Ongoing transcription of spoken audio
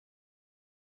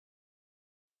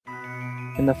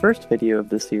In the first video of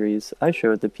this series, I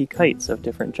showed the peak heights of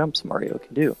different jumps Mario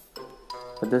can do.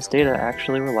 But this data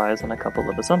actually relies on a couple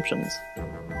of assumptions.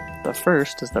 The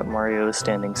first is that Mario is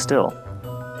standing still.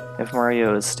 If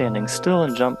Mario is standing still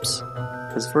and jumps,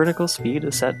 his vertical speed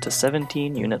is set to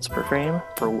 17 units per frame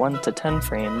for 1 to 10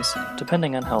 frames,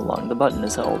 depending on how long the button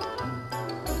is held.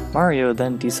 Mario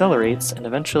then decelerates and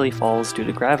eventually falls due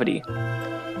to gravity.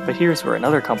 But here's where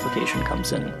another complication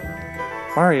comes in.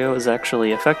 Mario is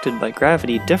actually affected by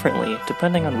gravity differently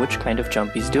depending on which kind of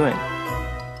jump he's doing.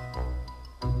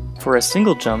 For a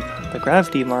single jump, the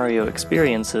gravity Mario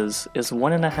experiences is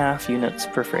 1.5 units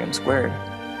per frame squared.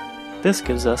 This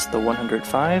gives us the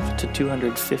 105 to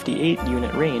 258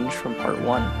 unit range from part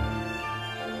 1.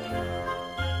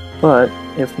 But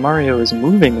if Mario is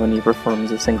moving when he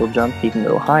performs a single jump, he can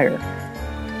go higher.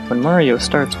 When Mario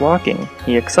starts walking,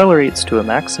 he accelerates to a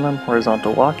maximum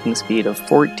horizontal walking speed of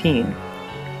 14.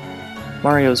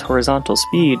 Mario's horizontal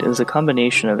speed is a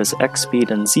combination of his x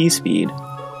speed and z speed,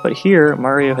 but here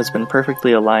Mario has been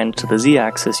perfectly aligned to the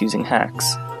z-axis using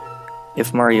hacks.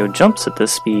 If Mario jumps at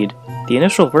this speed, the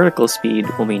initial vertical speed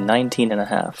will be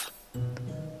 19.5.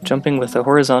 Jumping with a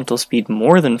horizontal speed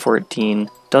more than 14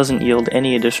 doesn't yield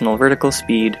any additional vertical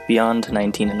speed beyond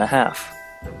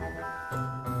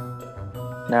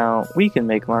 19.5. Now, we can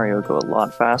make Mario go a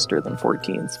lot faster than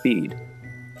 14 speed.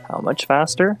 How much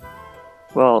faster?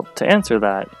 Well, to answer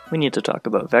that, we need to talk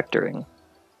about vectoring.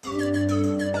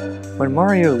 When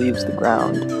Mario leaves the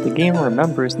ground, the game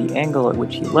remembers the angle at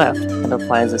which he left and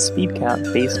applies a speed cap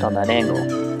based on that angle.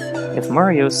 If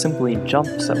Mario simply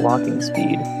jumps at walking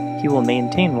speed, he will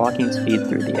maintain walking speed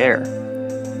through the air.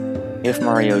 If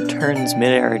Mario turns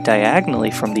midair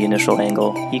diagonally from the initial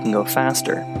angle, he can go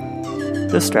faster.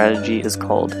 This strategy is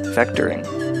called vectoring.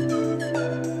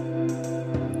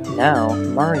 Now,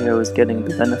 Mario is getting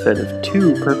the benefit of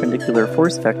 2 perpendicular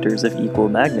force vectors of equal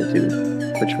magnitude,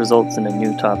 which results in a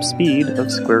new top speed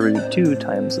of square root 2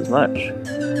 times as much.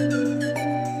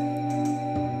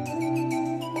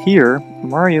 Here,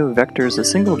 Mario vectors a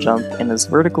single jump and his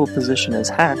vertical position is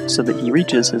hacked so that he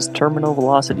reaches his terminal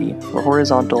velocity for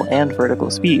horizontal and vertical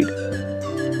speed.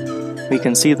 We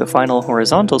can see the final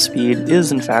horizontal speed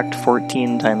is in fact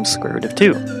 14 times square root of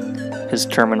 2. His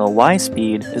terminal y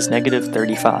speed is negative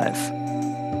 35.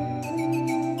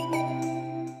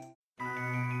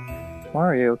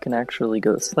 Mario can actually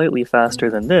go slightly faster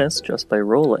than this just by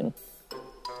rolling.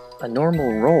 A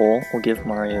normal roll will give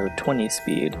Mario 20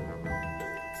 speed.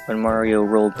 When Mario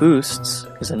roll boosts,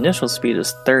 his initial speed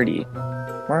is 30.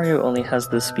 Mario only has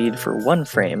this speed for 1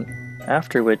 frame,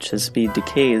 after which his speed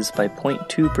decays by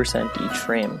 0.2% each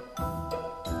frame.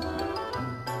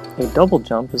 A double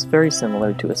jump is very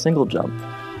similar to a single jump.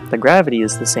 The gravity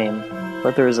is the same,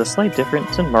 but there is a slight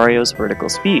difference in Mario's vertical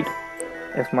speed.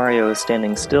 If Mario is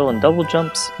standing still and double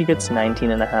jumps, he gets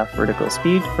 19.5 vertical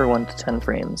speed for 1 to 10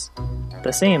 frames,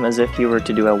 the same as if he were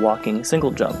to do a walking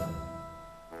single jump.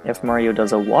 If Mario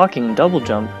does a walking double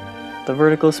jump, the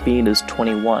vertical speed is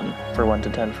 21 for 1 to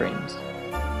 10 frames.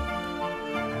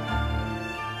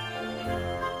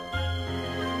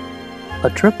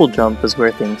 A triple jump is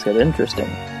where things get interesting.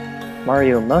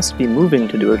 Mario must be moving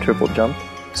to do a triple jump,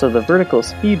 so the vertical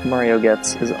speed Mario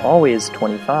gets is always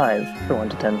 25 for 1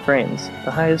 to 10 frames, the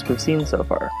highest we've seen so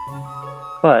far.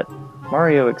 But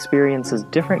Mario experiences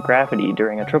different gravity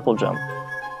during a triple jump.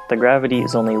 The gravity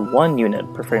is only 1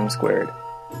 unit per frame squared.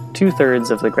 2/3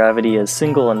 of the gravity is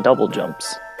single and double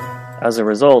jumps. As a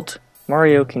result,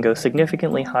 Mario can go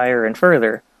significantly higher and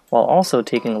further, while also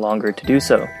taking longer to do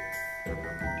so.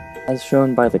 As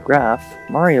shown by the graph,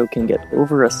 Mario can get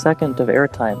over a second of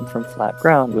airtime from flat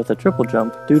ground with a triple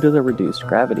jump due to the reduced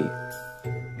gravity.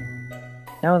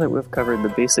 Now that we've covered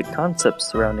the basic concepts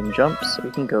surrounding jumps,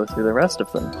 we can go through the rest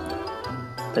of them.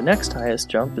 The next highest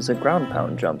jump is a ground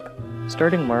pound jump,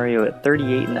 starting Mario at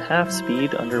 38.5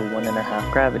 speed under 1.5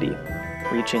 gravity,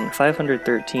 reaching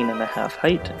 513.5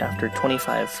 height after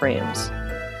 25 frames.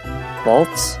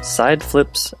 Vaults, side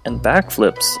flips, and back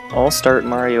flips all start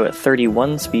Mario at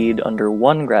 31 speed under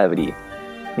 1 gravity,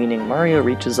 meaning Mario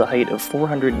reaches a height of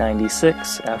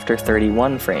 496 after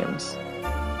 31 frames.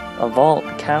 A vault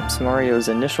caps Mario's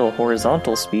initial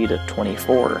horizontal speed at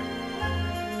 24.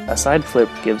 A side flip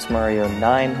gives Mario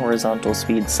 9 horizontal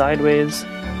speed sideways,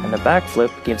 and a back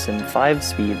flip gives him 5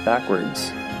 speed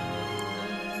backwards.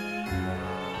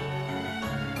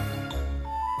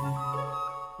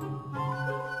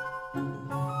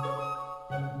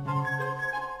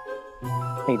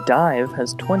 A dive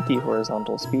has 20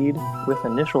 horizontal speed, with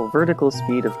initial vertical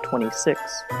speed of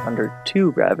 26, under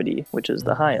 2 gravity, which is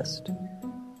the highest.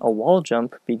 A wall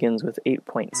jump begins with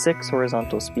 8.6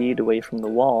 horizontal speed away from the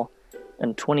wall,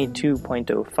 and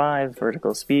 22.05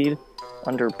 vertical speed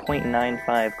under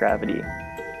 0.95 gravity.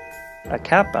 A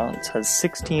cap bounce has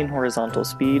 16 horizontal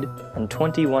speed and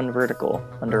 21 vertical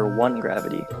under 1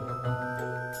 gravity.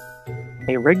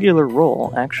 A regular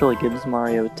roll actually gives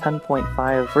Mario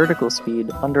 10.5 vertical speed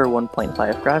under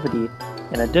 1.5 gravity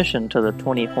in addition to the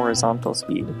 20 horizontal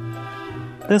speed.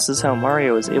 This is how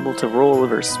Mario is able to roll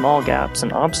over small gaps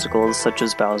and obstacles such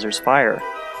as Bowser's Fire.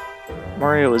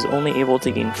 Mario is only able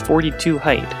to gain 42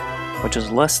 height, which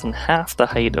is less than half the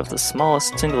height of the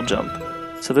smallest single jump,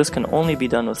 so this can only be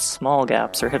done with small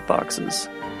gaps or hitboxes.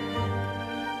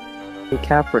 A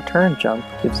cap return jump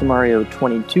gives Mario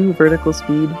 22 vertical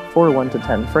speed for 1 to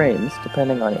 10 frames,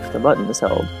 depending on if the button is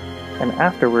held, and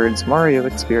afterwards Mario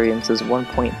experiences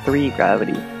 1.3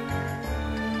 gravity.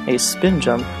 A spin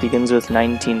jump begins with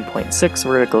 19.6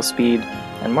 vertical speed,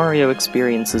 and Mario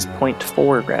experiences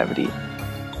 0.4 gravity.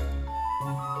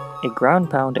 A ground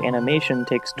pound animation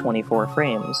takes 24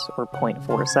 frames, or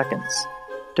 0.4 seconds,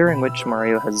 during which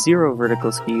Mario has 0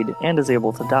 vertical speed and is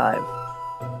able to dive.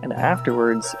 And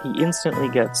afterwards, he instantly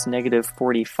gets negative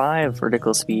 45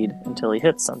 vertical speed until he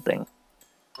hits something.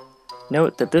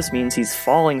 Note that this means he's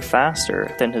falling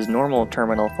faster than his normal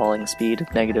terminal falling speed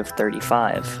of negative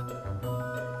 35.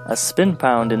 A spin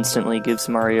pound instantly gives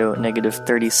Mario negative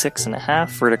 36.5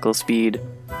 vertical speed,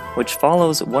 which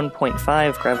follows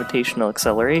 1.5 gravitational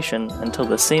acceleration until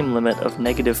the same limit of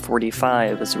negative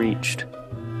 45 is reached.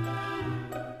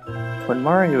 When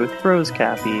Mario throws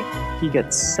Cappy, he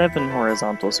gets 7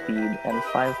 horizontal speed and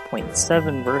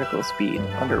 5.7 vertical speed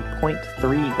under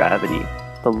 0.3 gravity,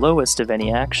 the lowest of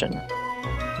any action.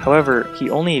 However, he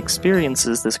only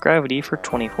experiences this gravity for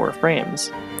 24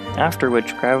 frames, after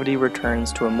which gravity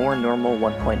returns to a more normal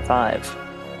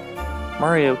 1.5.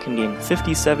 Mario can gain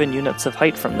 57 units of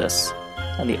height from this,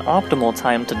 and the optimal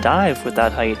time to dive with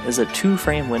that height is a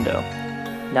 2-frame window,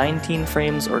 19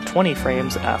 frames or 20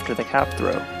 frames after the cap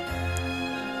throw.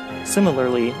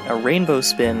 Similarly, a rainbow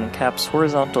spin caps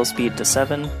horizontal speed to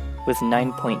 7 with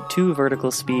 9.2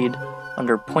 vertical speed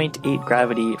under 0.8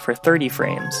 gravity for 30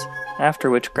 frames,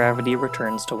 after which gravity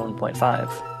returns to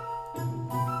 1.5.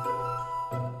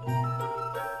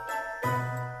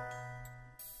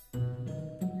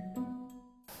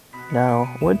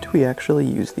 Now, what do we actually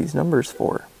use these numbers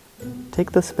for?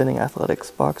 Take the spinning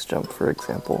athletics box jump for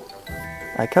example.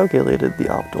 I calculated the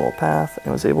optimal path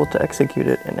and was able to execute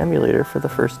it in emulator for the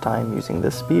first time using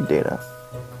this speed data.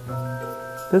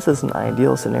 This is an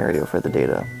ideal scenario for the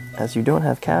data, as you don't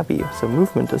have Cappy, so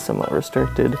movement is somewhat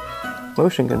restricted,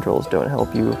 motion controls don't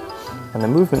help you, and the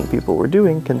movement people were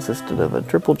doing consisted of a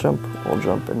triple jump, wall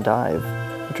jump, and dive,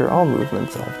 which are all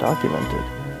movements I've documented.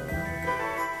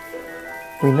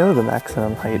 We know the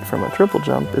maximum height from a triple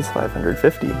jump is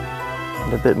 550,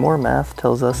 and a bit more math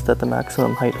tells us that the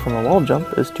maximum height from a wall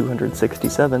jump is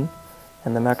 267,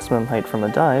 and the maximum height from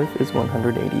a dive is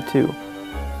 182.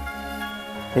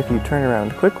 If you turn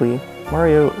around quickly,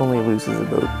 Mario only loses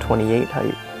about 28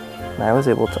 height, and I was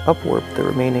able to upwarp the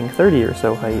remaining 30 or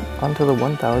so height onto the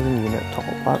 1,000 unit tall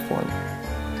platform.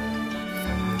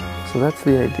 So that's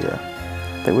the idea,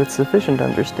 that with sufficient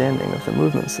understanding of the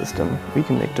movement system, we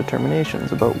can make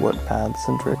determinations about what paths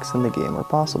and tricks in the game are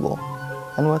possible,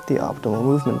 and what the optimal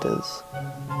movement is.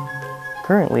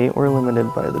 Currently, we're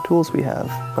limited by the tools we have,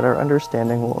 but our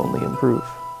understanding will only improve.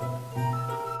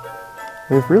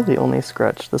 We've really only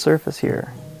scratched the surface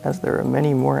here, as there are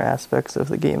many more aspects of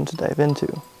the game to dive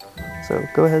into, so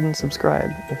go ahead and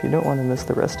subscribe if you don't want to miss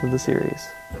the rest of the series.